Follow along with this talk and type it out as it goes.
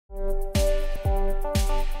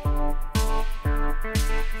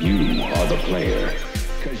You are the player.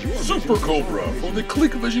 Super Cobra for the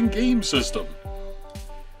Colecovision game system.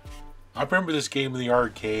 I remember this game in the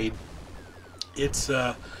arcade. It's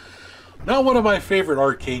not one of my favorite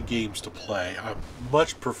arcade games to play. I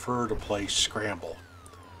much prefer to play Scramble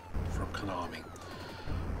from Konami.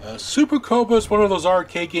 Super Cobra is one of those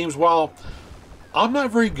arcade games. While I'm not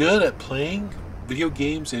very good at playing video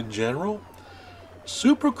games in general,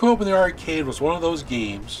 Super Cobra in the arcade was one of those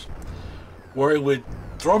games where it would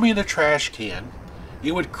throw me in a trash can,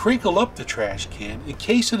 it would crinkle up the trash can,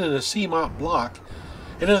 encase it in a cement block,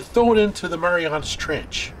 and then throw it into the Marianas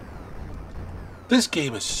Trench. This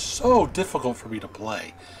game is so difficult for me to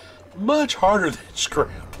play. Much harder than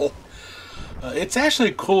Scramble. It's actually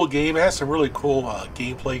a cool game. It has some really cool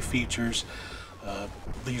gameplay features.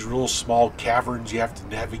 These real small caverns you have to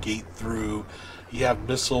navigate through. You have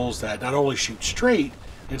missiles that not only shoot straight,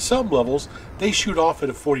 in some levels, they shoot off at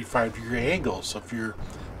a 45-degree angle. So if you're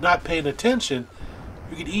not paying attention,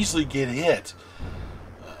 you can easily get hit.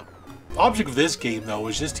 The object of this game, though,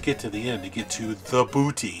 is just to get to the end, to get to the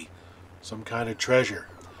booty, some kind of treasure.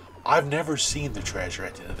 I've never seen the treasure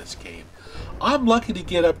at the end of this game. I'm lucky to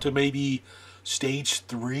get up to maybe stage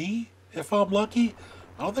 3, if I'm lucky.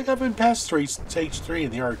 I don't think I've been past stage 3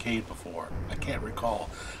 in the arcade before. I can't recall.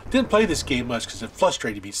 Didn't play this game much because it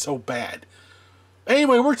frustrated me so bad.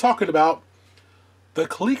 Anyway, we're talking about the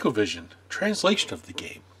Colecovision translation of the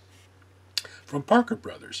game from Parker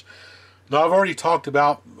Brothers. Now, I've already talked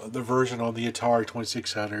about the version on the Atari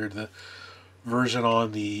 2600, the version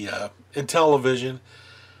on the Intellivision,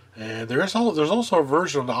 and there's also a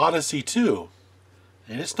version on the Odyssey too,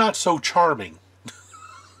 and it's not so charming.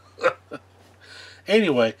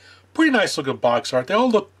 Anyway, pretty nice looking box art.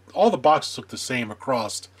 All the boxes look the same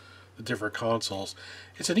across the different consoles.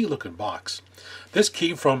 It's a neat looking box. This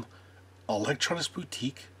came from Electronics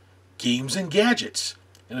Boutique Games and Gadgets,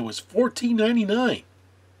 and it was $14.99.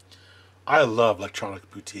 I love Electronics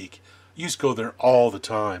Boutique. I used to go there all the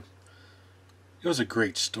time. It was a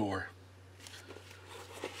great store.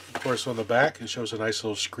 Of course, on the back, it shows a nice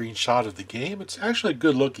little screenshot of the game. It's actually a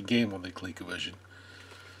good looking game on the Colecovision.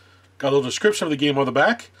 Got a little description of the game on the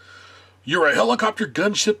back. You're a helicopter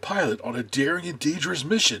gunship pilot on a daring and dangerous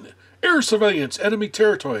mission. Air surveillance, enemy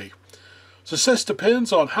territory. Success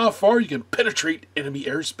depends on how far you can penetrate enemy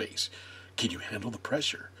airspace. Can you handle the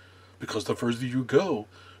pressure? Because the further you go,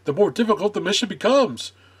 the more difficult the mission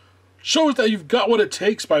becomes. Show us that you've got what it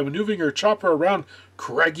takes by maneuvering your chopper around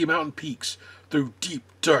craggy mountain peaks, through deep,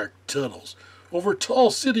 dark tunnels, over tall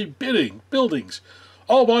city buildings,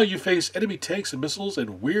 all while you face enemy tanks and missiles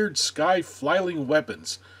and weird sky-flying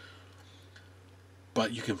weapons.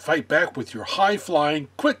 But you can fight back with your high-flying,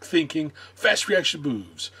 quick-thinking, fast-reaction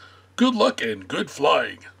moves. Good luck and good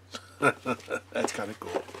flying. That's kind of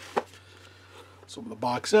cool. So open the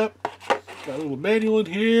box up. Got a little manual in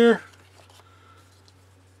here.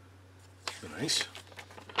 Nice.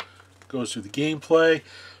 Goes through the gameplay.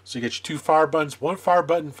 So you get your two fire buttons. One fire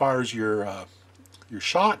button fires your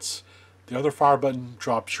shots. The other fire button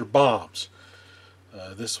drops your bombs.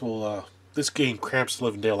 This game cramps the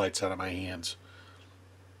living daylights out of my hands.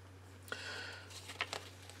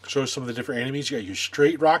 Shows some of the different enemies. You got your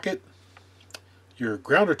straight rocket, your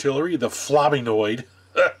ground artillery, the Flaminoid,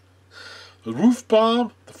 the roof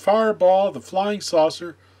bomb, the fireball, the flying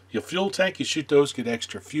saucer, your fuel tank. You shoot those, get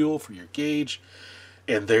extra fuel for your gauge.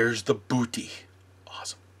 And there's the booty.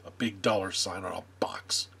 Awesome. A big $sign on a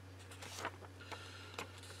box.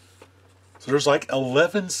 So there's like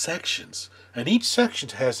 11 sections. And each section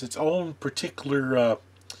has its own particular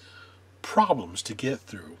problems to get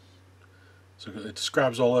through. So it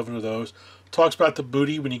describes all 11 of those. Talks about the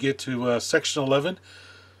booty when you get to section 11.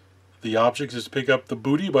 The object is to pick up the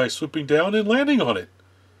booty by swooping down and landing on it.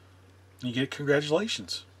 You get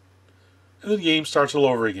congratulations. And then the game starts all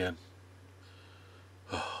over again.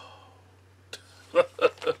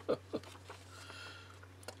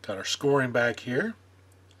 Got our scoring back here.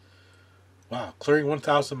 Wow, clearing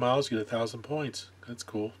 1,000 miles, get 1,000 points. That's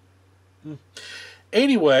cool.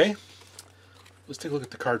 Anyway, let's take a look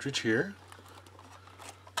at the cartridge here.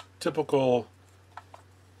 Typical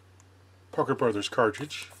Parker Brothers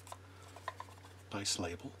cartridge. Nice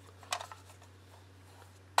label.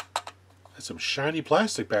 Has some shiny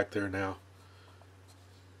plastic back there now.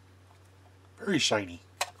 Very shiny.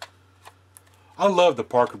 I love the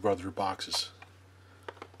Parker Brothers boxes.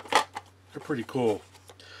 They're pretty cool.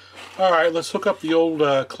 Alright, let's hook up the old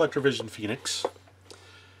ColecoVision Phoenix.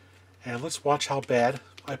 And let's watch how bad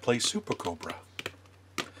I play Super Cobra.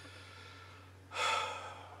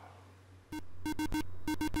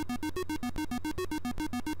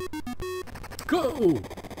 Go!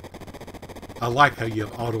 I like how you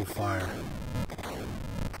have auto fire.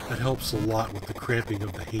 That helps a lot with the cramping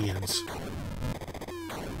of the hands.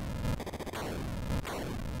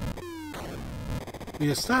 I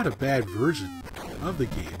mean, it's not a bad version of the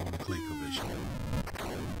game on the Colecovision.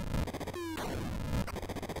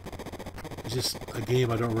 It's just a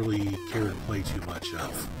game I don't really care to play too much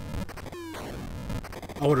of.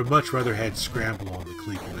 I would have much rather had Scramble on the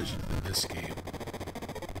Colecovision than this game.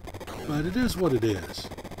 But it is what it is.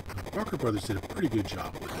 Barker Brothers did a pretty good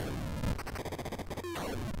job with it.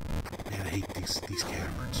 Man, I hate these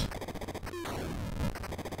caverns.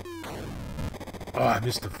 Oh, I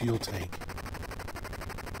missed the fuel tank.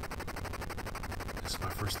 This is my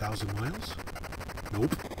first 1,000 miles?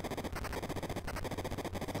 Nope.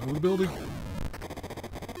 Over the building.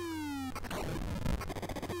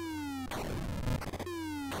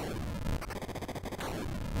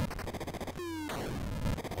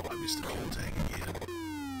 Oh, I missed the fuel tank again.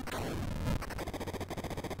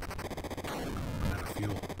 I'm out of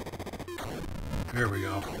fuel. There we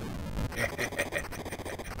go.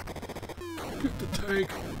 Get the tank.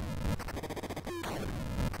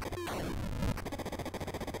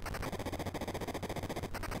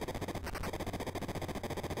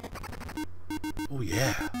 Oh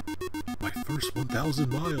yeah, my first 1,000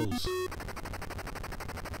 miles.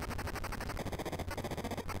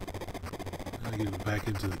 I'll get back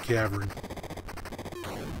into the cavern.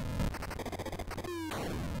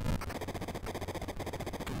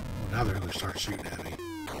 Oh, now they're going to start shooting at me.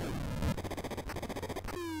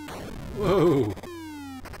 Whoa!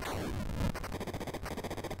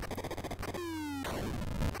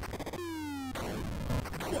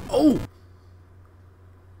 Oh!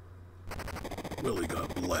 Willie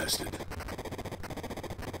got blasted.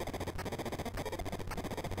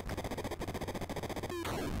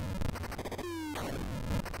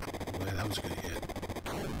 Boy, that was a good hit.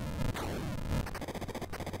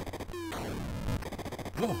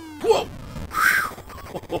 Oh! Whoa!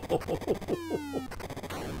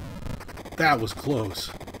 That was close.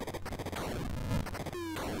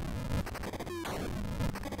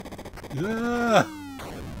 Yeah!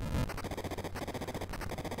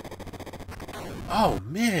 Oh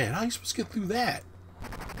man, how are you supposed to get through that?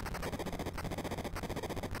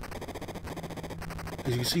 As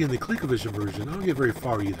you can see in the Colecovision version, I don't get very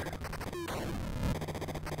far either.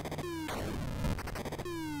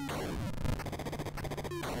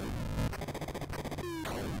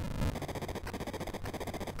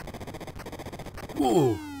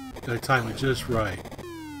 Whoa! Gotta time it just right.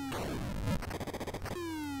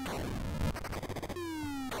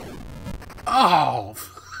 Oh!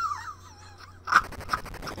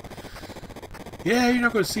 Yeah, you're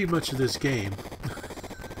not going to see much of this game.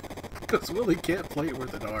 Because Willie can't play it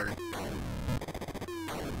worth it hard.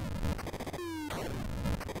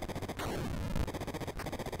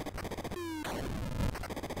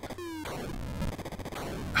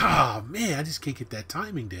 Ah, man, I just can't get that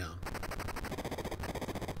timing down.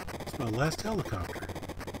 It's my last helicopter.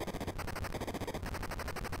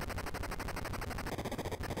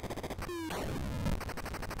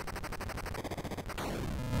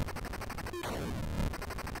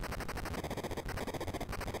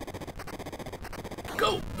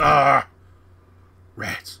 Go! Ah!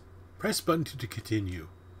 Rats. Press button to continue.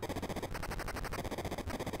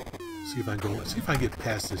 See if I can go. See if I can get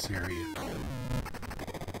past this area.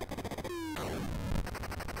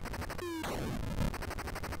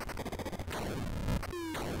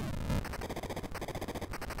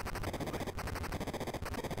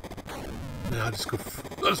 Now I'll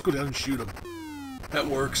just go down and shoot him. That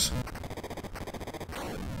works.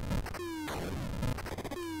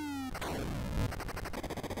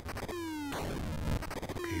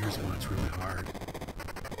 Here's one that's really hard.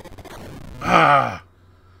 Ah!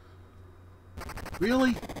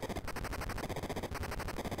 Really?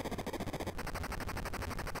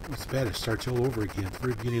 It's bad it starts all over again at the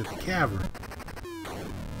very beginning of the cavern.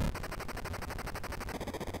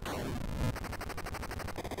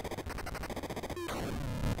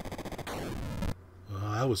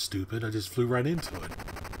 Well, that was stupid. I just flew right into it.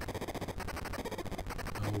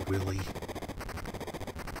 Oh, Willie.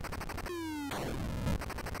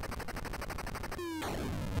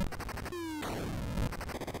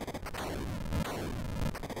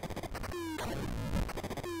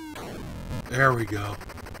 There we go.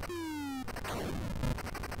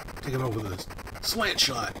 Take him over this slant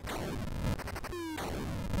shot.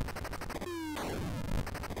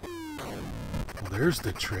 Well, there's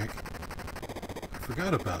the trick. I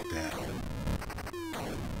forgot about that.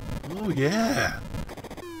 Oh, yeah.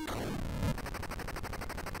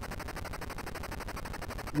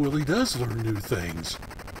 Willie does learn new things.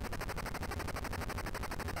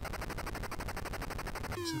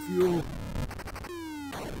 fuel.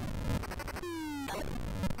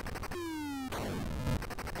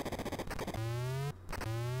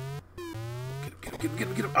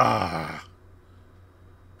 Get him. Ah.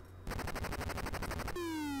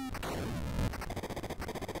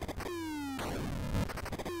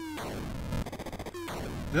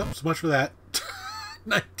 Yep, so much for that.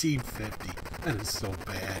 1950. That is so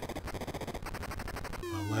bad.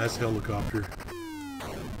 My last helicopter.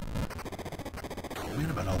 Man,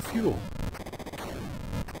 I'm out of fuel.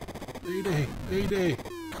 Mayday.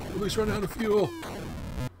 Everybody's running out of fuel.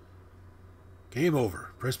 Game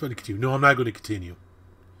over. Press button to continue. No, I'm not going to continue.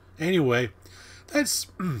 Anyway, that's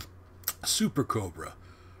Super Cobra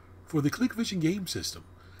for the Colecovision game system.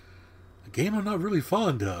 A game I'm not really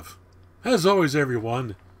fond of. As always,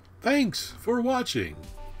 everyone, thanks for watching.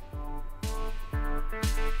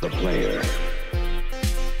 The player.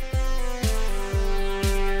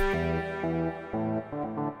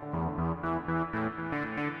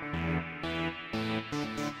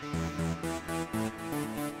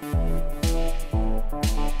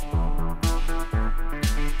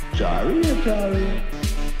 Sorry.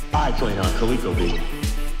 I play on Colecovision.